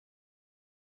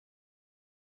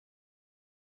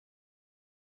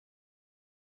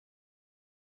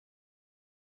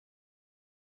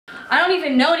I don't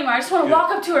even know anymore. I just want to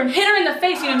walk up to her and hit her in the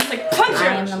face, just like punch her.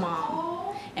 I am the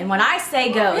mom. And when I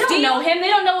say go, they don't know him.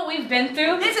 They don't know what we've been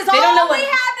through. This is all we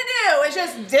have to do is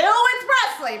just deal with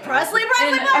Presley. Presley.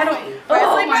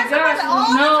 Oh my gosh,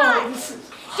 all no. the time.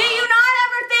 Do you not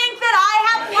ever think that I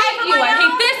have a life of my own? I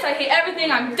hate this. I hate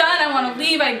everything. I'm done. I want to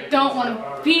leave. I don't want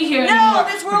to be here No, anymore.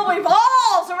 this world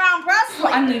revolves around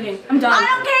Presley. I'm leaving. I'm done. I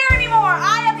don't care anymore.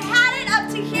 I have had it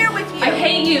up to here with you. I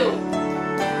hate you.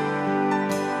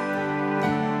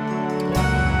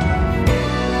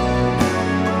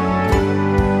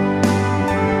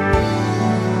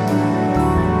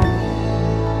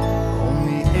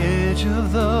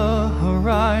 Of the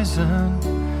horizon,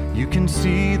 you can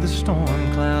see the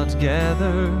storm clouds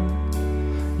gather.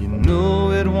 You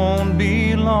know it won't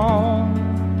be long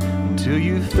until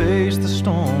you face the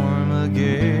storm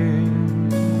again.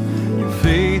 Your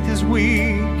faith is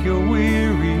weak, you're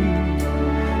weary.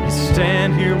 You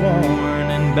stand here worn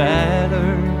and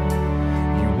battered.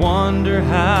 You wonder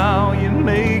how you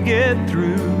may get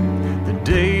through the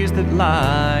days that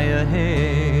lie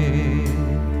ahead.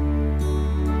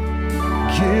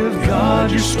 Give God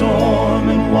your storm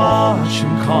and watch Him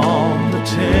calm the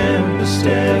tempest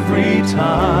every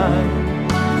time.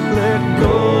 Let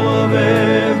go of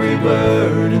every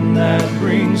burden that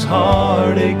brings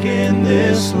heartache in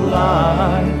this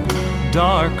life.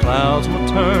 Dark clouds will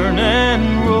turn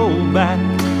and roll back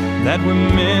that were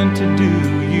meant to do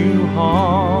you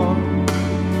harm.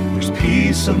 There's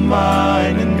peace of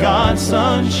mind in God's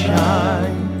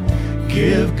sunshine.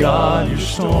 Give God your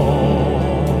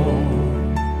storm.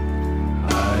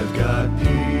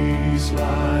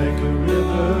 Like a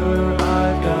river,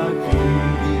 I've got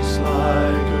peace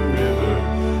like a river.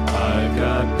 I've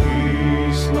got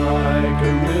peace like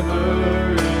a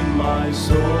river in my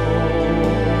soul.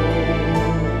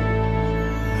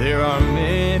 There are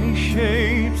many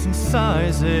shapes and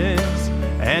sizes,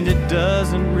 and it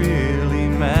doesn't really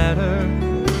matter.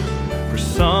 For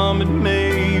some it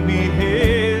may be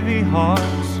heavy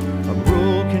hearts, a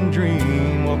broken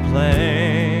dream or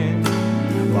plan.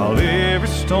 While every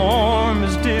storm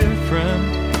is different,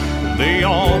 they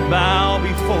all bow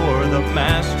before the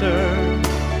Master.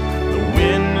 The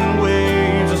wind and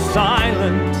waves are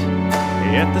silent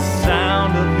at the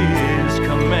sound of His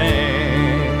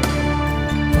command.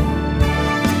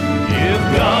 Give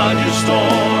God your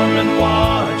storm and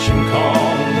watch Him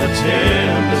calm the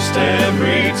tempest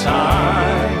every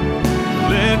time.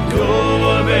 Let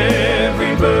go of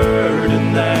every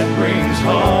burden that brings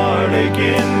heartache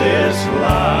in this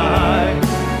life.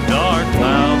 Dark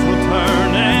clouds will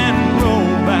turn and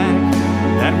roll back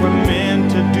that were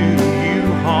meant to do you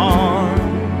harm.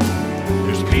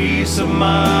 There's peace of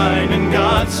mind in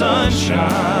God's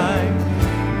sunshine.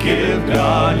 Give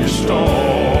God your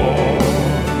storm.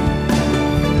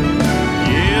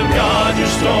 Give God your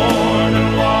storm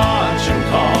and watch Him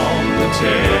calm the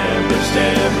tempest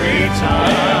every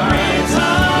time.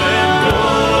 Let go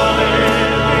of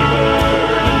every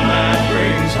burden that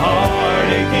brings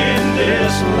heartache in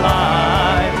this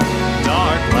life.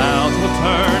 Dark clouds will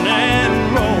turn and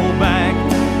roll back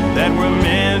that were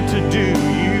meant to do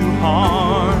you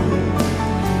harm.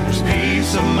 There's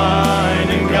peace of mind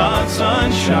in God's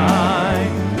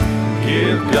sunshine.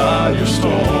 Give God your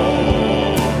storm.